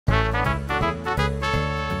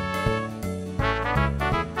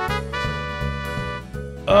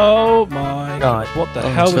Oh my God! What the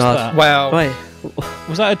hell was that? Well, Wait,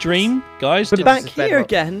 Was that a dream, guys? we're back here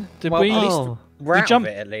again. Did well, we? at least Oh, we're out jump-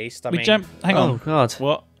 of it at least. We jumped. Hang oh on. God.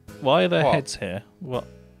 What? Why are there What? heads here? What?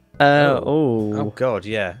 Oh God,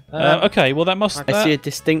 yeah. Okay, well that must. I see a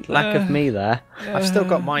distinct lack of me there. I've still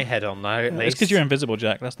got my head on though. At least It's because you're invisible,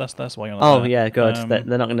 Jack. That's why you're not. Oh there. yeah, good. They're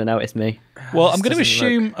not going to notice me. Well, This I'm going to doesn't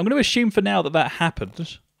assume. look- I'm going to assume for now that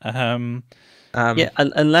happened. Yeah,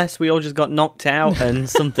 unless we all just got knocked out and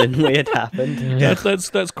something weird happened.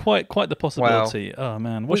 That's quite the possibility. Oh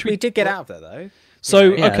man, what should we did get out of there though. So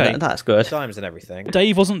Yeah, okay, that's good. Diamonds and everything.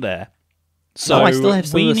 Dave wasn't there, so Oh, I still have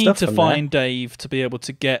some we of the need stuff to from find Dave to be able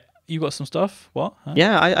to get. You got some stuff? What? Huh?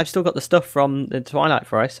 Yeah, I've still got the stuff from the Twilight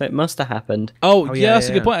Forest, so it must have happened. Oh, Oh, yeah, yeah, that's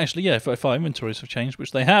a good yeah. point actually. Yeah, if our inventories have changed,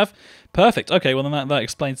 which they have, perfect. Okay, well then that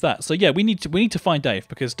explains that. So yeah, we need to find Dave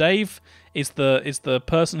because Dave is the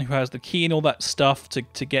person who has the key and all that stuff to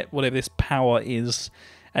get whatever this power is,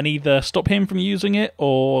 and either stop him from using it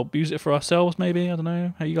or use it for ourselves. Maybe I don't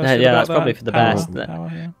know how you guys feel Yeah, about that's that. probably for the Power, best.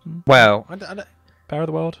 Power, yeah. Well, Power of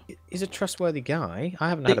the world. he's a trustworthy guy. I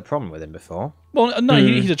haven't had a problem with him before. Well, no,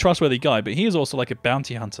 he's a trustworthy guy, but he is also like a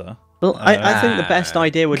bounty hunter. Well, I think the best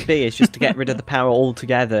idea would be is just to get rid of the power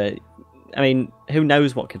altogether. I mean, who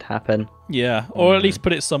knows what could happen? Yeah, or at least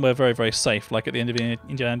put it somewhere very, very safe, like at the end of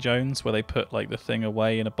Indiana Jones, where they put like the thing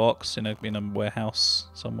away in a box in a warehouse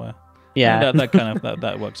somewhere. Yeah. That kind of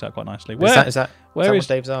that works out quite nicely. Is that where what is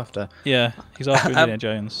Dave's after? Yeah, he's after Indiana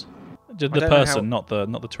Jones. The don't know person, how-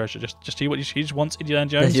 not the treasure. Just he just wants Indiana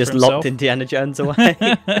They Jones. just for locked himself. Indiana Jones away.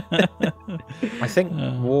 I think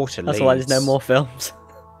water. That's why there's no more films.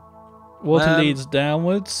 Water leads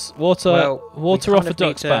downwards. Water we off kind a of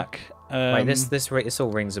duck's need to- back. Wait, this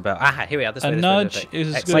all rings a bell. Ah, here we are. This A way, nudge this is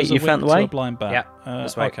as way. good Wait, as a you found wink the to way? a blind bat. Yeah,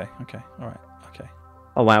 this way. Okay, all right, okay.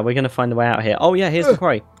 Oh wow, we're gonna find the way out here. Oh yeah, here's the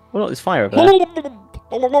quarry. Oh look, there's fire over there.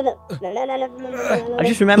 I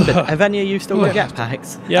just remembered. Have any of you still got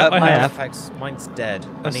jetpacks? Yeah, I have. Jetpacks. Mine's dead.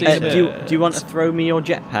 I I see need it. to- Do you want to throw me your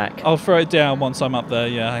jetpack? I'll throw it down once I'm up there.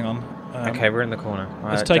 Yeah, hang on. Okay, we're in the corner.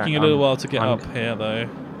 It's taking a little while to get I'm- up here, though.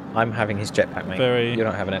 I'm having his jetpack, mate. Very- You're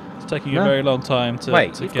not having it. It's taking No. a very long time to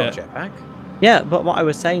Wait, to you've get. got a jetpack? Yeah, but what I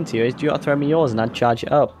was saying to you is, do you want to throw me yours and I'd charge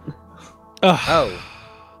it up? Ugh, Oh,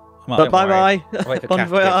 I'm up. But bye worry. bye. Wait for Bon Kath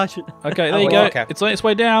to voyage. Okay, there Oh, you go. okay. It's on its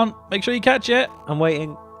way down. Make sure you catch it. I'm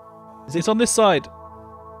waiting. It's on this side.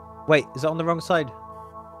 Wait, is it on the wrong side?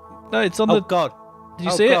 No, it's on Oh the. God! Did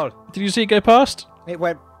you oh, see God. it? Did you see it go past? It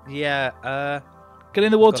went. Yeah. Get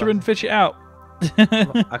in the water God, and fish it out.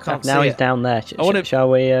 I can't Now see he's it. down there. I wanna- Shall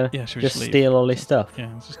we Yeah, should we just leave? steal all his stuff? Yeah,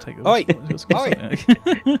 let's just take this. Oi!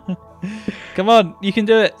 Oi! Come on, you can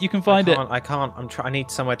do it. You can find it. I can't. I need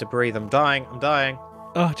somewhere to breathe. I'm dying.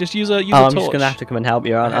 Oh, just use a Oh, torch. I'm just gonna have to come and help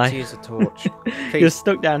you, I aren't have I? to use a torch. You're Please.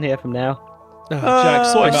 stuck down here from now. Oh, Jack,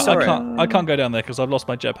 sorry, I but saw I can't go down there because I've lost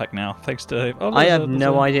my jetpack now. Thanks to. Oh, I there's have a-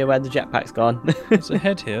 no there's idea where the jetpack's gone. a- There's a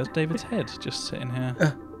head here. There's David's head just sitting here.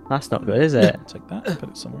 That's not good, is it? Take that. Put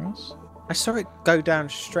it somewhere else. I saw it go down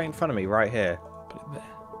straight in front of me, right here. Put it there.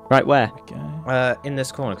 Right, where? Okay. In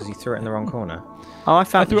this corner, because you threw it in the wrong corner. Oh, I I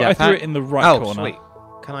found the threw jetpack. it in the right Oh, corner. sweet.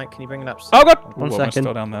 Can you bring it up? Oh god! One Ooh, I almost second.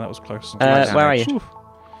 fell down there. That was close. Where are you? Oof.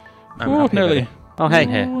 I'm Ooh, up here, nearly. buddy. Oh, hey. I'm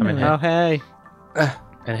here. I'm in here. Oh, hey.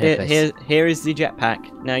 In here, please. Here is the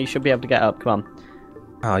jetpack. Now you should be able to get up. Come on.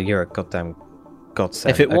 Oh, you're a goddamn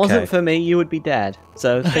godsend. If it wasn't Okay. for me, you would be dead.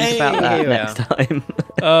 So think about Hey, that here we next time.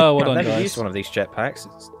 Oh, well I've done, never guys. used one of these jetpacks.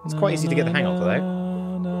 It's quite easy to get the hang of, though.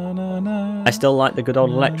 I still like the good old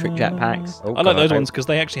electric jetpacks. Oh, I like God, those hope- ones because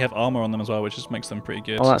they actually have armor on them as well, which just makes them pretty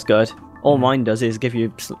good. Oh, that's good. All mine does is give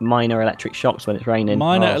you minor electric shocks when it's raining.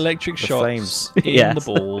 Minor Oh, electric the shots flames. in Yes.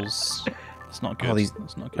 the balls. It's not good. Oh, these-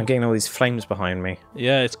 It's not I'm good. getting all these flames behind me.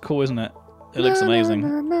 Yeah, it's cool, isn't it? It looks amazing.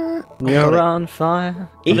 You're on fire.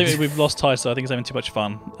 I think we've lost Tyson. I think he's having too much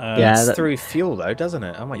fun. Yeah, It's that- through fuel, though, doesn't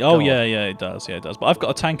it? Oh, my God. Oh yeah, it does. Yeah, it does. But I've got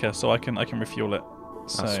a tanker, so I can refuel it.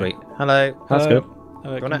 So, Oh, sweet. Hello. That's good.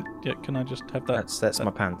 Can I just have that? That's my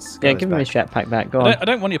pants. Yeah, Go give me this his jetpack back. Go I on.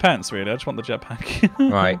 don't want your pants really. I just want the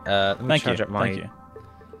jetpack. Right, let me Thank charge you. up my... Thank you.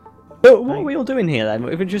 But what are we all doing here then?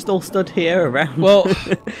 We've just all stood here around. Well,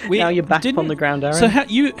 now you're back didn't- on the ground, Aaron. So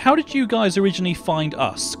how did you guys originally find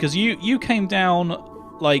us? Because you came down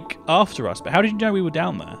like after us, but how did you know we were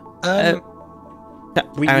down there?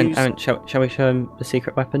 we Aaron, use- Aaron, shall we show him the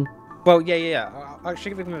secret weapon? Well, yeah. I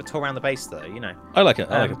should give him a tour around the base, though, you know. I like it.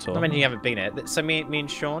 I like it too. I mean, you haven't been here. So me and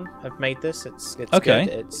Sean have made this. It's Okay.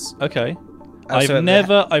 good. It's... Okay. so I've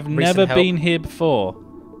never recent help- been here before.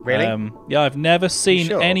 Really? Yeah, I've never seen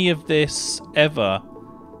sure? any of this ever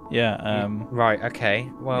Yeah. Right.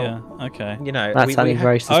 Okay. Well. Yeah. Okay. You know. That's sounding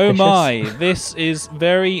very suspicious. Oh my! This is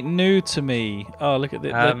very new to me. Oh, look at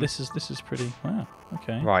this. This is pretty. Wow.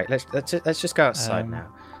 Okay. Right. Let's just go outside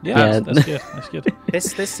now. Yeah, that's good. That's good.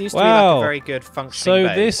 This used to be like a very good functioning So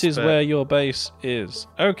base, this is where your base is.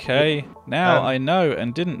 Okay. Now I know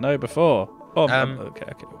and didn't know before. Oh,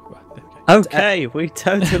 okay. Okay, we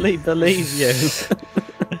totally believe you.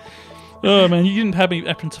 Oh man, you didn't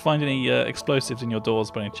happen to find any explosives in your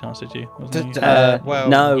doors by any chance, did you? Well,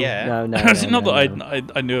 no, yeah. no. It's not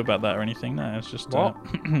that I knew about that or anything. No, it's just what?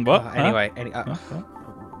 What? Anyway,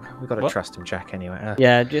 we've got to trust him, Jack. Anyway.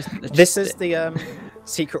 Yeah, this is the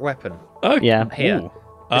secret weapon. Oh yeah. Here. Ooh.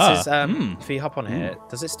 This is if you hop on here,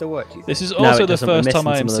 does it still work? Do you think? This is also the first time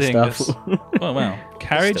I am seeing this. Oh wow,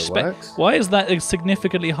 carriage. Why is that a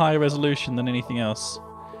significantly higher resolution than anything else?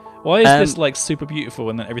 Why is this like super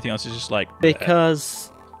beautiful and then everything else is just like?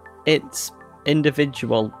 Because it's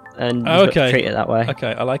individual and you've got to treat it that way.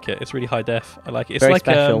 Okay, I like it. It's really high def. I like it. It's very like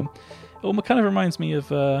special. It kind of reminds me of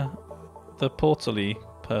the Portally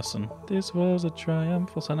person. This was a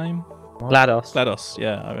triumph. What's her name? GLaDOS. GLaDOS.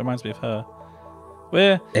 Yeah, it reminds me of her.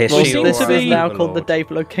 Where this is now called the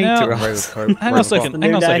Dave Locator. Hang on a second.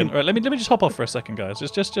 Right, let me just hop off for a second, guys.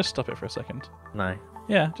 Just stop it for a second. No.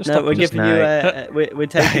 Yeah, just no. Stop We're giving you. We're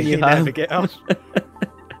taking you home. Never get off.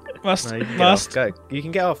 Must go. You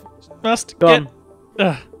can get off. Must go get. On.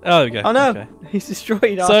 Oh, there we go. Oh no, okay. He's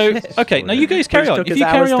destroyed our ship. Okay, now you guys carry on.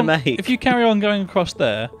 If you carry on going across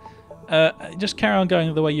there, just carry on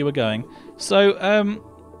going the way you were going. So,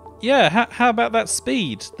 yeah, how about that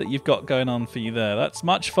speed that you've got going on for you there? That's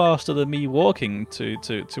much faster than me walking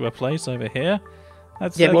to a place over here.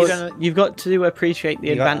 You've got to appreciate the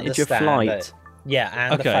advantage of flight. Yeah,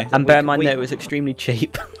 and the fact and bear in mind that it was extremely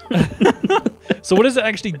cheap. So what does it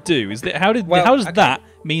actually do? How does that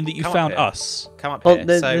mean that you found us? Come up here.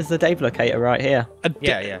 There's the Dave Locator right here.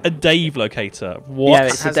 A Dave Locator. What? Yeah,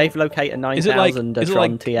 it's a Dave Locator 9000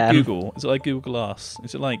 Tron TM. Google? Is it like Google Glass?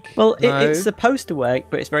 Is it like? Well, it's supposed to work,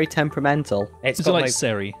 but it's very temperamental. Is it like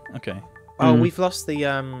Siri? Okay. Oh, we've lost the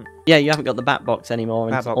Yeah, you haven't got the bat box anymore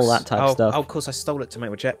and all that type of stuff. Oh, of course, I stole it to make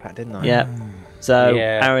my jetpack, didn't I? Yeah. So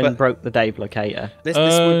Aaron broke the Dave Locator. This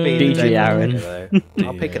would be DG the Dave Aaron. Locator, though.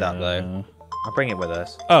 I'll pick it up though. I'll bring it with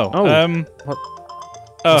us. What?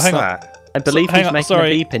 Hang on. I believe he's making a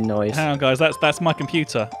beeping noise. Hang on, guys. That's my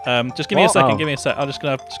computer. Just give me a second. Give me a sec. I'm just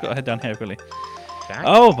gotta head down here quickly. Jack?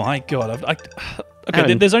 Oh my god! Okay,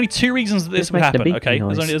 Aaron, there's only two reasons that this would happen. Okay,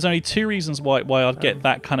 noise. there's only two reasons why I'd get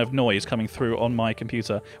that kind of noise coming through on my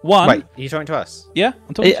computer. One. Wait, are you talking to us? Yeah,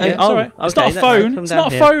 I'm talking to you. It's alright. It's not a phone. It's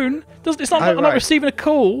not a phone. I'm not receiving a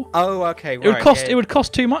call. Oh, okay. Right, it would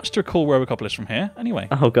cost too much to call Robocopolis from here. Anyway.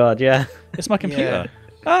 Oh god, yeah. It's my computer.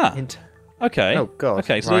 Okay. Oh god.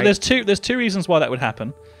 Okay, so there's two reasons why that would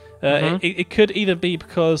happen. It could either be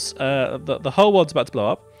because the whole world's about to blow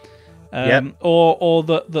up. Or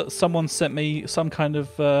that someone sent me some kind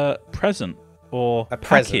of present or a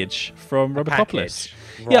package from Robocopolis.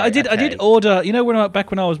 Right, yeah, I did order. You know,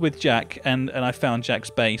 back when I was with Jack and I found Jack's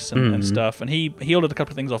base and stuff, and he ordered a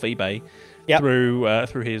couple of things off eBay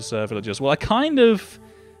through his villagers. Well, I kind of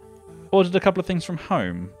ordered a couple of things from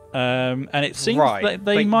home, and it seems that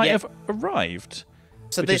they might have arrived.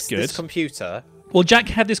 So this computer. Well, Jack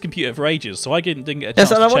had this computer for ages, so I didn't get a chance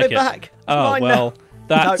to check it. I want it back. Oh well.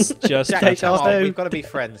 That's just Jack, we've got to be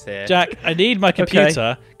friends here. Jack, I need my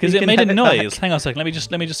computer because it made a noise. Hang on a second. Let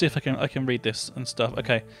me just see if I can read this and stuff.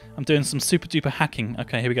 Okay, I'm doing some super duper hacking.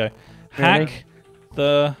 Okay, here we go. Really? Hack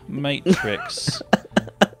the Matrix.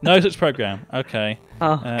 No such program. Okay.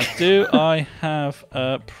 Do I have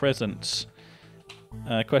a present?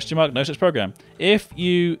 Question mark. No such program. If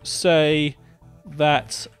you say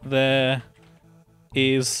that there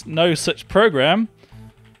is no such program,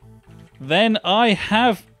 then I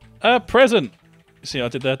have a present. See what I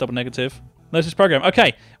did there? Double negative. No such program.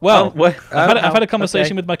 Okay. Well, I've had a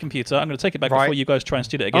conversation with my computer. I'm going to take it back before you guys try and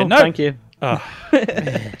steal it again. No. Thank you. Oh.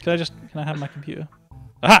 Can I have my computer?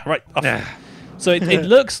 Aha! Right. Off. So it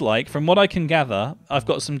looks like, from what I can gather, I've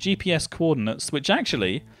got some GPS coordinates, which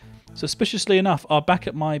actually, suspiciously enough, are back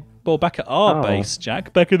at our base,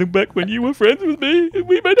 Jack. Back when you were friends with me,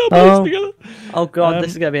 we made our base together. Oh god,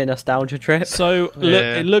 this is going to be a nostalgia trip. So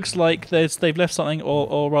it looks like they've left something,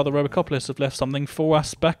 or rather, Robocopolis have left something for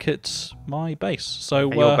us back at my base. So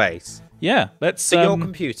at your base. Yeah, let's. So your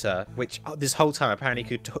computer, which this whole time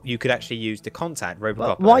apparently you could actually use to contact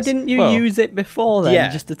Robocopolis. Why didn't you use it before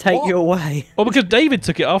then, just to take you away? Well, because David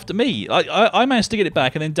took it after me. I managed to get it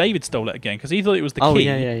back, and then David stole it again because he thought it was the key. Oh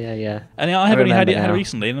yeah. And I have only had it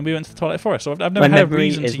recently, and then we went to the toilet forest, so I've never had a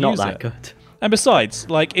reason to use it. My memory is not that good. And besides,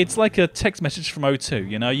 like it's like a text message from O2.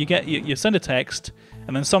 You know, you send a text,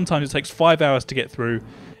 and then sometimes it takes 5 hours to get through.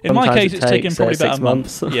 In my case, it's taken probably about a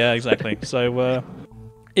month. Yeah, exactly. So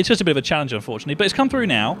it's just a bit of a challenge, unfortunately. But it's come through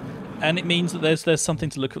now, and it means that there's something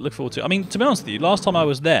to look forward to. I mean, to be honest with you, last time I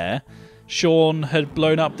was there, Sean had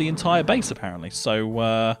blown up the entire base apparently.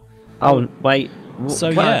 So. Oh wait. So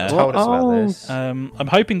yeah, told us about this. I'm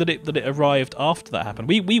hoping that it arrived after that happened.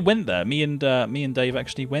 We went there. Me and Dave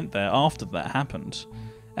actually went there after that happened,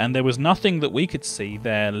 and there was nothing that we could see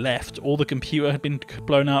there left. All the computer had been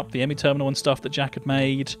blown up, the ME terminal and stuff that Jack had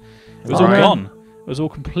made. It was all gone. It was all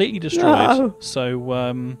completely destroyed. No.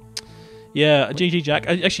 So yeah, GG Jack.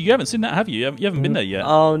 Actually, you haven't seen that, have you? You haven't been there yet.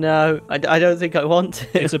 Oh no, I don't think I want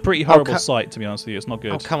to. It's a pretty horrible sight, to be honest with you. It's not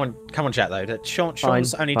good. Oh come on, Jack. Though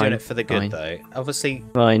Sean's only doing it for the good, though. Obviously,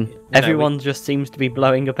 fine. Everyone just seems to be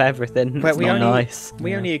blowing up everything. It's not nice.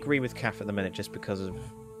 We only agree with Kath at the minute just because of.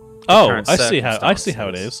 Oh, I see how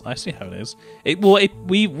it is. I see how it is.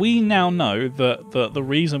 We now know that the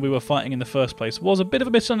reason we were fighting in the first place was a bit of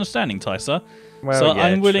a misunderstanding, Tysa. Well, so yeah,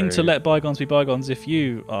 I'm willing true. to let bygones be bygones if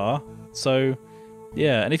you are. So,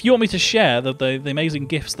 yeah, and if you want me to share the amazing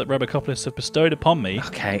gifts that Robocopolis have bestowed upon me,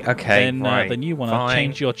 okay, then you want to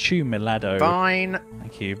change your tune, Milado. Fine.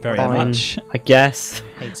 Thank you very much. I guess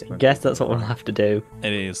that's what we'll have to do.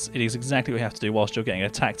 It is exactly what you have to do whilst you're getting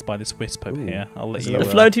attacked by this wisp over here. I'll let you. The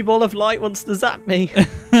floaty ball of light wants to zap me.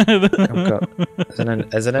 Oh god.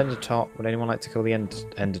 There's an ender top. Would anyone like to kill the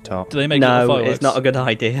ender top? Do they make no, little fireworks? It's not a good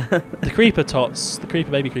idea. The creeper tots, the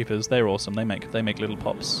creeper baby creepers, they're awesome. They make little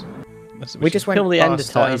pops. We just kill the ender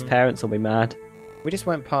tot. His parents will be mad. We just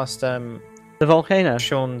went past the volcano.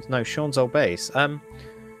 Sean's old base. You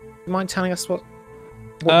mind telling us what?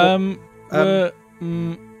 What?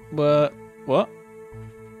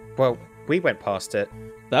 Well, we went past it.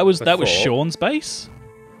 That was Sean's base.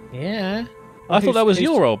 Yeah. I thought that was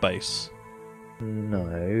your old base. No.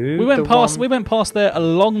 We went past there a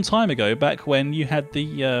long time ago, back when you had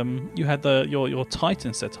your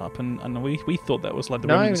Titan set up, and we thought that was like the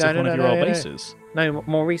remnants of one of your old bases. No,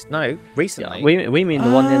 recently. Yeah, we mean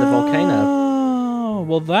the one near the volcano. Oh,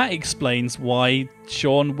 well, that explains why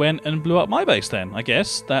Sean went and blew up my base. Then I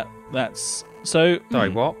guess that's so. Sorry,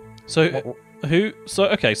 what? So who? So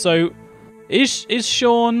okay. So is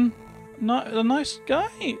Sean not a nice guy,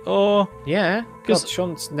 or? Yeah, because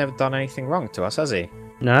Sean's never done anything wrong to us, has he?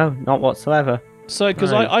 No, not whatsoever. So,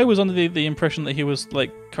 because I was under the impression that he was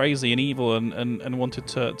like crazy and evil and wanted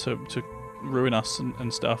to ruin us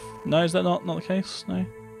and stuff. No, is that not the case? No.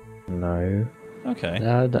 No. Okay.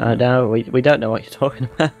 No, we don't know what you're talking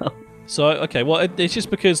about. So okay, well it's just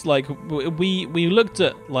because like we looked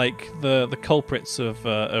at like the culprits of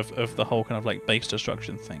the whole kind of like base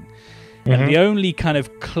destruction thing. And the only kind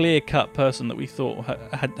of clear-cut person that we thought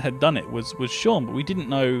had done it was Sean, but we didn't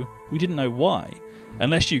know why,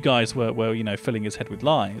 unless you guys were filling his head with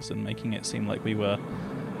lies and making it seem like we were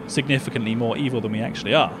significantly more evil than we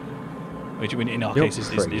actually are, which in our case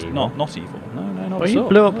is not evil. No, not well, at you all.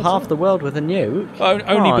 blew up half the world with a nuke.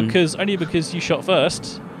 Only because you shot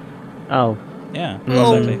first. Oh. Yeah,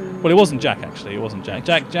 exactly. Well, it wasn't Jack actually. It wasn't Jack.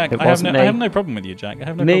 Jack. I have no problem with you, Jack. I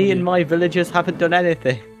have no problem with you. My villagers haven't done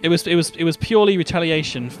anything. It was purely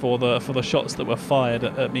retaliation for the shots that were fired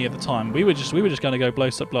at me at the time. We were just going to go blow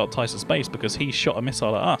up Tyson's base because he shot a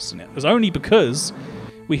missile at us, and it was only because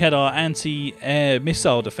we had our anti-air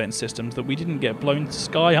missile defense systems that we didn't get blown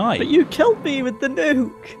sky high. But you killed me with the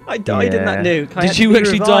nuke. I died in that nuke. Did you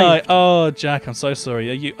actually die? Oh, Jack, I'm so sorry.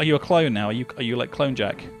 Are you a clone now? Are you like Clone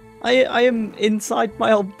Jack? I am inside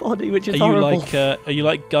my old body, which is horrible. Are you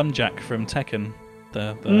like Gun Jack from Tekken,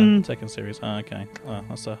 the Tekken series? Oh, okay. Oh,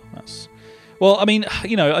 that's. Well, I mean, I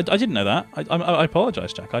didn't know that. I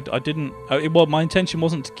apologise, Jack. I didn't. Well, my intention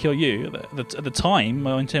wasn't to kill you at the time.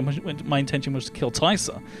 My intention was to kill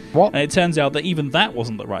Tysa. What? And it turns out that even that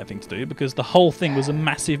wasn't the right thing to do because the whole thing was a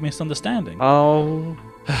massive misunderstanding. Oh,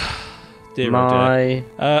 dear.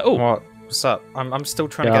 What? What's up? I'm still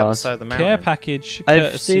trying to get up the side of the mountain. Care package.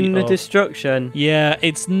 I've seen the destruction. Yeah,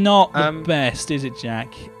 it's not the best, is it,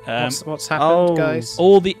 Jack? What's happened, guys?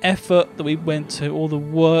 All the effort that we went to, all the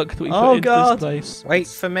work that we put into this place. Wait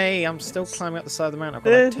for me. I'm still climbing up the side of the mountain. I've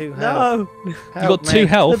got like 2 health. No. You've got 2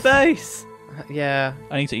 health? The base. Yeah.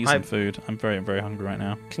 I need to eat some food. I'm very, very hungry right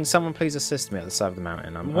now. Can someone please assist me at the side of the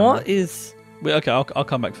mountain? Okay, I'll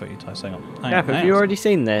come back for you, Ty. Hang on. Have you already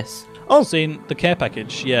seen this? Seen the care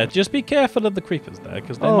package. Yeah, just be careful of the creepers there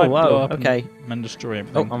because they might blow up and destroy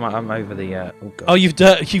everything. Oh, I'm over the. Oh, God. Oh, you've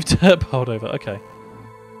dirt piled over. Okay.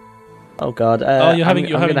 Oh God. You're having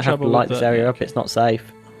I'm gonna have to trouble light with this area up. It's not safe.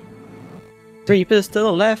 Creepers to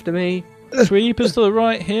the left of me. Creepers to the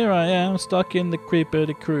right. Here I am, stuck in the creeper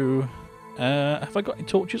crew. Have I got any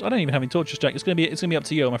torches? I don't even have any torches, Jack. It's gonna be up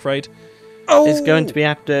to you, I'm afraid. Oh! It's going to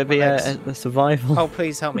have to be a survival. Oh,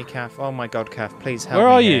 please help me, Kath. Oh my God, Kath, please help me.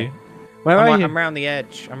 Where are here. you? Where are you? I'm round the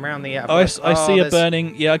edge. I'm round the edge. Oh, I see a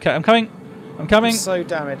burning. Yeah, okay, I'm coming. I'm coming. I'm so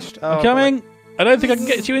damaged. Oh, I'm coming. I don't think I can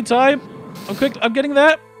get to you in time. I'm getting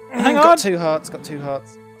there. Hang on. Got 2 hearts. Got 2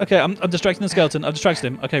 hearts. Okay, I'm distracting the skeleton. I've distracted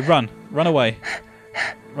him. Okay, run away.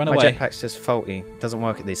 Run My away. jetpack's just faulty. Doesn't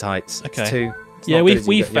work at these heights. Okay. It's too. Yeah,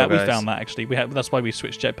 we found that actually. That's why we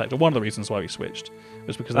switched jetpacks. Or one of the reasons why we switched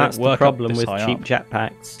was because That's they don't work the problem up this with high cheap up.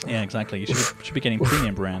 jetpacks. Yeah, exactly. You should be getting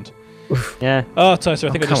premium brand. Yeah. Oh, Toaster, I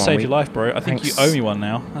think I come just on, saved we- your life, bro. I think Thanks. you owe me one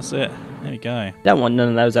now. That's it. There you go. Don't want none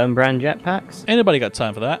of those own brand jetpacks. Anybody got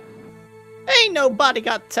time for that? Ain't nobody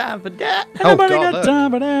got time for that. Oh, Anybody God, got look.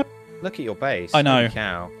 time for that? Look at your base. I know. Holy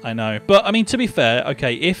cow. I know, but I mean, to be fair,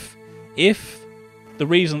 okay, if the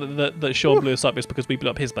reason that Sean blew us up is because we blew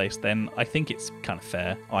up his base, then I think it's kind of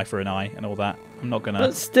fair, eye for an eye and all that. I'm not gonna.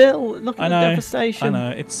 But still, look I at know. the devastation. I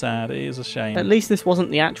know it's sad. It is a shame. At least this wasn't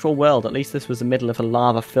the actual world. At least this was the middle of a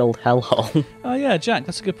lava-filled hellhole. Oh yeah, Jack,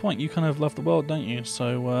 that's a good point. You kind of love the world, don't you?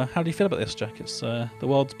 So how do you feel about this, Jack? It's the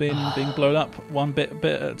world's being blown up one bit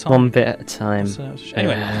at a time. One bit at a time. So,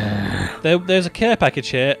 anyway, there's a care package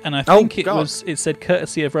here, and I think it said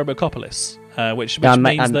courtesy of Robocopolis, which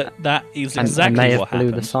means that is exactly I may what have blew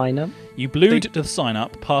happened. the sign up. You blew to the sign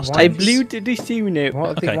up past I tense. blew to the unit.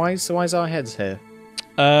 Okay. Why is our heads here?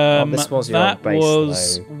 This was your that base,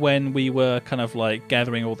 was though. when we were kind of like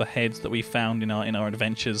gathering all the heads that we found in our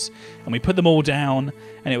adventures, and we put them all down,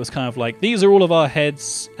 and it was kind of like these are all of our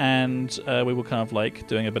heads, and we were kind of like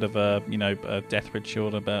doing a bit of a a death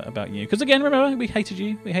ritual about you. Because again, remember we hated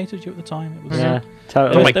you at the time. It was Yeah,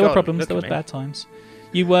 totally. Oh my there were God, problems. look There at was me. bad times.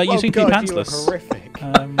 You seem to be pantsless. horrific.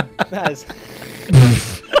 That is.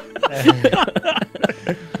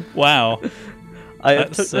 Wow. I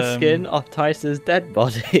That's, took the skin off Tyson's dead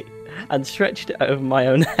body and stretched it over my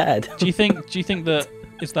own head. Do you think that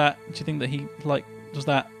he like does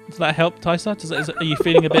that help, Tysa? Are you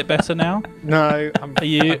feeling a bit better now? No. Are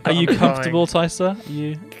you comfortable, Tysa? Are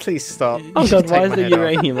you? Please stop. Oh You god, should why take is my there head off.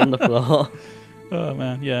 uranium on the floor? Oh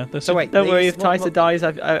man, yeah. So wait, Don't worry, if what- Tyson dies,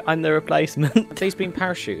 I'm the replacement. Have these been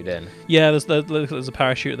parachuted in? Yeah, there's a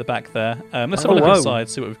parachute at the back there. Let's have a Oh, look whoa. inside,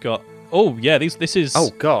 see what we've got. Oh yeah, this is Oh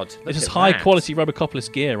God. this look is at high that. quality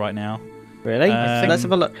Robocopolis gear right now. Really? Let's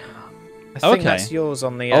have a look. I think Okay. that's yours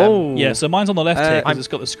on the. Oh, Yeah, so mine's on the left here because I'm- it's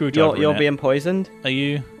got the screwdriver. you're in it. being poisoned. Are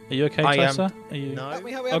you okay, I am. Tysa? Are you? No.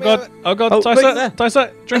 Oh god! Oh god! Oh, Tysa! look there.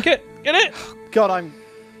 Tysa! Drink it! Get it! God, I'm.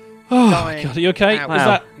 Oh Dying. god! Are you okay? Ow. Is Wow.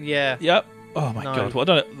 that? Yeah. Yep. Oh my No. god! What?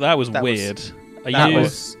 That was That was- weird. Are that you?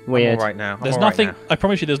 was weird. I'm all right now. There's I'm all right nothing. now. I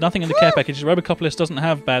promise you, there's nothing in the care package. Robocopolis doesn't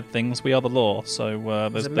have bad things. We are the law. So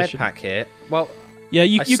There's a there med should- pack here. Well, Yeah,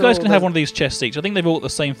 you I guys saw can have there's- one of these chests each. I think they've all got the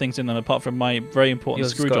same things in them, apart from my very important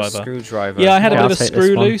yours has got a screwdriver. screwdriver. Yeah, I had a Yeah, bit I'll of a take this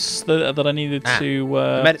screw one. loose that I needed to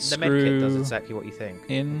The med kit screw does exactly what you think.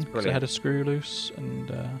 in. It's 'Cause I brilliant. had a screw loose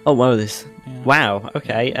and. Oh wow, this. Yeah. Wow.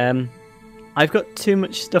 Okay. I've got too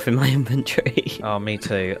much stuff in my inventory. Oh, me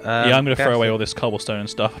too. Yeah, I'm going to throw away careful. all this cobblestone and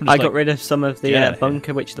stuff. I'm, just I like, got rid of some of the get out of here.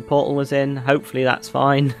 bunker which the portal was in. Hopefully that's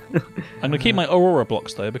fine. I'm going to keep my Aurora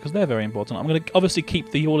blocks though because they're very important. I'm going to obviously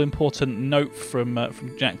keep the all-important note from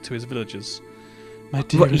Jack to his villagers. My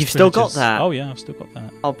dearest you've still got villagers. that? Oh yeah, I've still got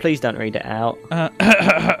that. Oh, please don't read it out.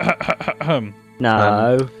 Oh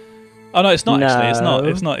No. no, it's not actually. It's not. No.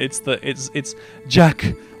 It's not. It's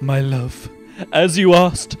Jack, my love. As you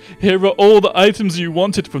asked, here are all the items you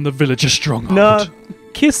wanted from the villager stronghold. No.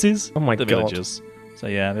 Kisses. Oh my the God. villagers. So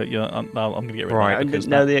yeah, I'm going to get rid Right. of I that because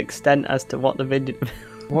didn't know the extent as to what the video.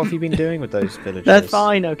 What have you been doing with those villagers? They're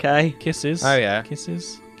fine, okay. kisses. Oh, yeah.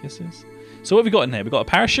 Kisses. So what have we got in here? We've got a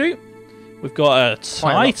parachute. We've got a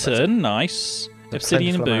Quite a lot, that's Titan, nice. There's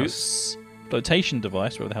Obsidian plentiful boots. Flotation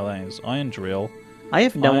device, whatever the hell that is. Iron drill. I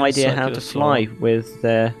have no Iron idea how to circular fly saw. with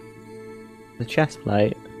the chest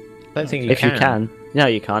plate. I don't think you If can. you can. No,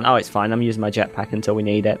 you can't. Oh, it's fine. I'm using my jetpack until we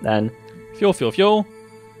need it then. Fuel.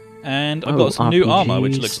 And I've Oh, got some new armor,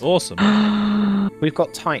 which RPGs. looks awesome. We've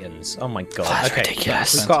got titans. Oh my God. That's okay.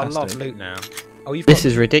 ridiculous. We've got a lot of Fantastic. loot now. Oh, you've This got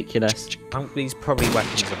is ridiculous. these probably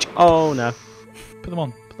weapons. Oh no. Put them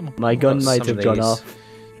on. My gun got might some have of gone these.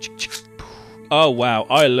 off. Oh wow,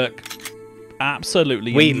 I look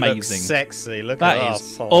absolutely We amazing. look sexy. Look That at is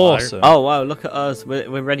us. Hello. awesome. Oh wow, look at us.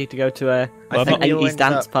 We're ready to go to Well, an I'm not- 80s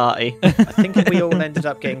dance party. I think we all ended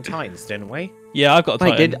up getting titans, didn't we? Yeah, I've got a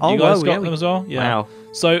Wait, Titan. did- oh, you guys whoa, got yeah, them as well? Yeah. Wow.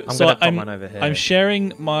 So I'm gonna pop one over here. I'm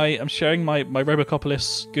sharing my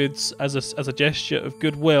Robocopolis goods as a gesture of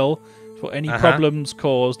goodwill for any problems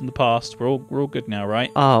caused in the past. We're all good now,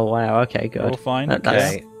 right? Oh wow. Okay, good. We're all fine.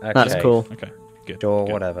 That's cool. Okay, good. Sure,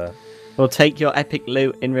 good. whatever. We'll take your epic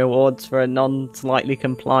loot in rewards for a non-slightly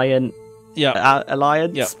compliant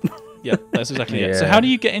alliance. Yeah. Yeah, that's exactly it. So Yeah. how do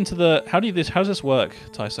you get into the? How does this work,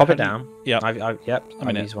 Ty? So Pop how it do you- down. Yeah.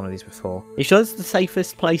 I've used one of these before. You sure it's the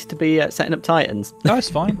safest place to be setting up Titans? No, it's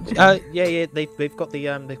fine. Yeah. They've got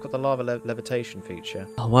the lava levitation feature.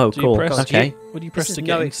 Oh, whoa, Do you cool. press- Okay. What do you press This to is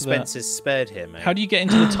get no into that? expenses spared here, mate. How do you get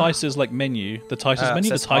into the Titus menu? The Titus menu,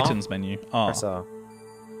 the says R. Titans menu. R. Press R.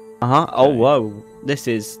 Oh, Okay. whoa. This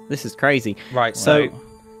is crazy. Right. So Wow.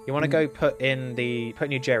 you want to go put in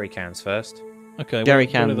your jerry cans first. Okay. Jerry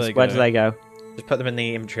where cans. Where do they go? Just put them in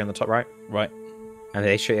the inventory on the top right, Right. and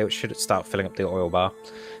it should start filling up the oil bar.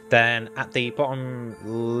 Then at the bottom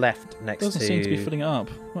left next Doesn't seem to be filling it up.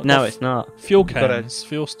 What No, the it's not. fuel gotta- cans.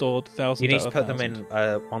 Fuel stored. 1,000. You need to out put of them in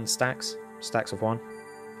 1,000. stacks of one.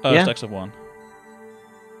 Yeah. Stacks of one.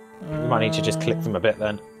 You might need to just click them a bit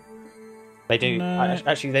then. They do. No.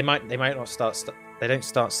 Actually, they might not start. They don't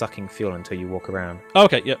start sucking fuel until you walk around.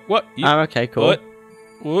 Okay. Yeah. What? You, Oh, okay, cool. What?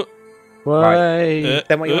 What? Wait.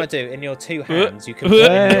 Then what you want to do in your two hands, you can What's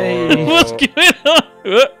put in your... going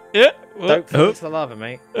on? Don't fall into the lava,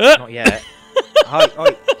 mate. Not yet.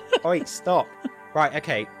 Oi, stop. Right,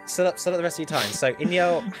 okay. Set up the rest of your time. So in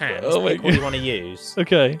your hands, Oh my pick what you want to use.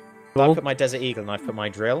 Okay. I've put my Desert Eagle and I've put my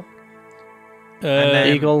drill.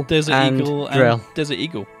 then Eagle Desert and Eagle drill. and Desert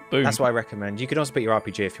Eagle. Boom. That's what I recommend. You can also put your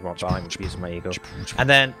RPG if you want, but I'm using my Eagle. And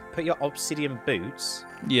then put your obsidian boots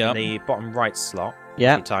Yeah. in the bottom right slot.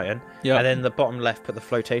 Yeah. Your Titan. Yeah. And then the bottom left, put the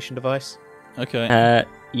flotation device. Okay.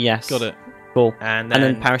 Yes. Got it. Cool. And And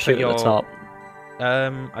then then parachute put at the top.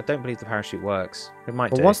 I don't believe the parachute works. It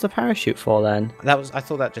might Well, do. what's the parachute for then? I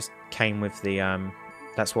thought that just came with the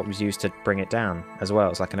that's what was used to bring it down as well.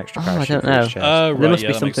 It's like an extra Oh, I parachute. don't for know. each chest. Oh, right. There must yeah,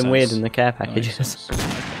 be that makes something weird sense. in the care That makes packages. sense.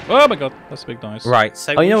 Oh my god, that's a big noise. Right.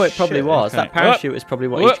 So Oh, you know we what it probably should- was? Okay. That parachute is probably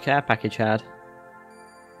what What? each care package had.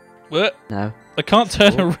 What? No. I can't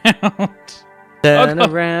turn around. Turn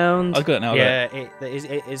God. around. I've got it now. Yeah, it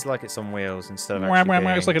is like it's on wheels instead of Wah, actually wah, wah,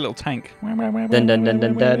 being... It's like a little tank. Dun dun dun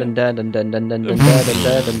dun dun dun dun dun dun dun dun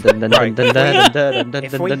dun dun dun Right. dun dun dun dun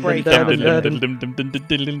If we dun break dun down- dun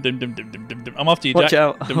dun. I'm after you, Watch Jack.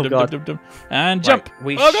 out. Oh god. And jump. Right,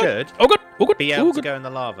 we Oh, God. should Oh god. Oh god. be Oh, able to god. go in the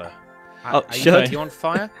lava. Oh, Are should. you on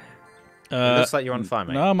fire? It looks like you're on fire,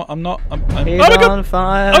 mate. No, I'm not. Oh He's my god. on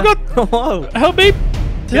fire. Oh god. Whoa. Help me.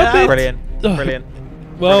 Help me. Brilliant. Ugh. Brilliant.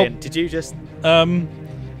 Well, Brilliant. Did you just...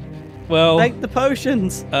 well, Take the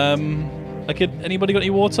potions. anybody got any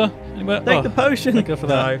water? Anywhere? Take the potion. Thank God for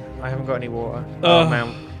that. No, I haven't got any water. Oh. Oh,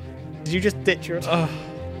 man. Did you just ditch your...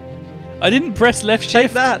 I didn't press left Take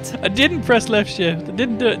shift. that. I didn't press left shift. I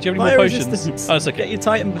didn't do it. Do you have any Fire more potions? resistance. Oh, it's okay. Get your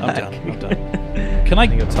Titan I'm back. done. I'm done. Can I?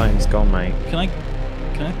 Your time's gone, mate. Can I?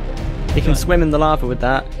 You can swim in the lava with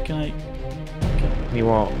that. Can I? You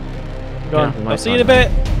what? Go Yeah, on. my I'll see you in a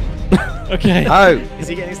bit. Okay. Oh, Is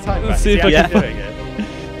he getting his time Let's back? see Is if he I actually can- doing it?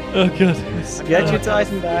 Oh god. get your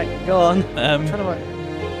Titan back. Go on. I'm trying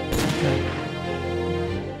to...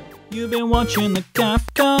 You've been watching the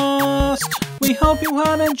Gaffcast. We hope you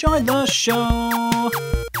have enjoyed the show.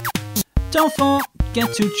 Don't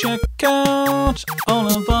forget to check out all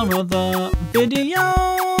of our other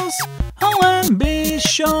videos. Oh, and be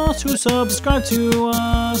sure to subscribe to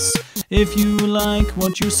us if you like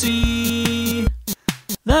what you see.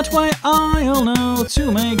 That way I'll know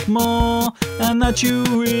to make more and that you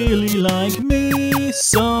really like me.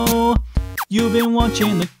 So, you've been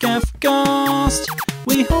watching the Gaffcast.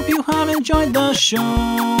 We hope you have enjoyed the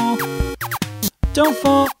show. Don't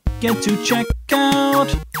forget to check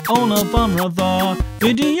out all of our other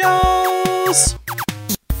videos.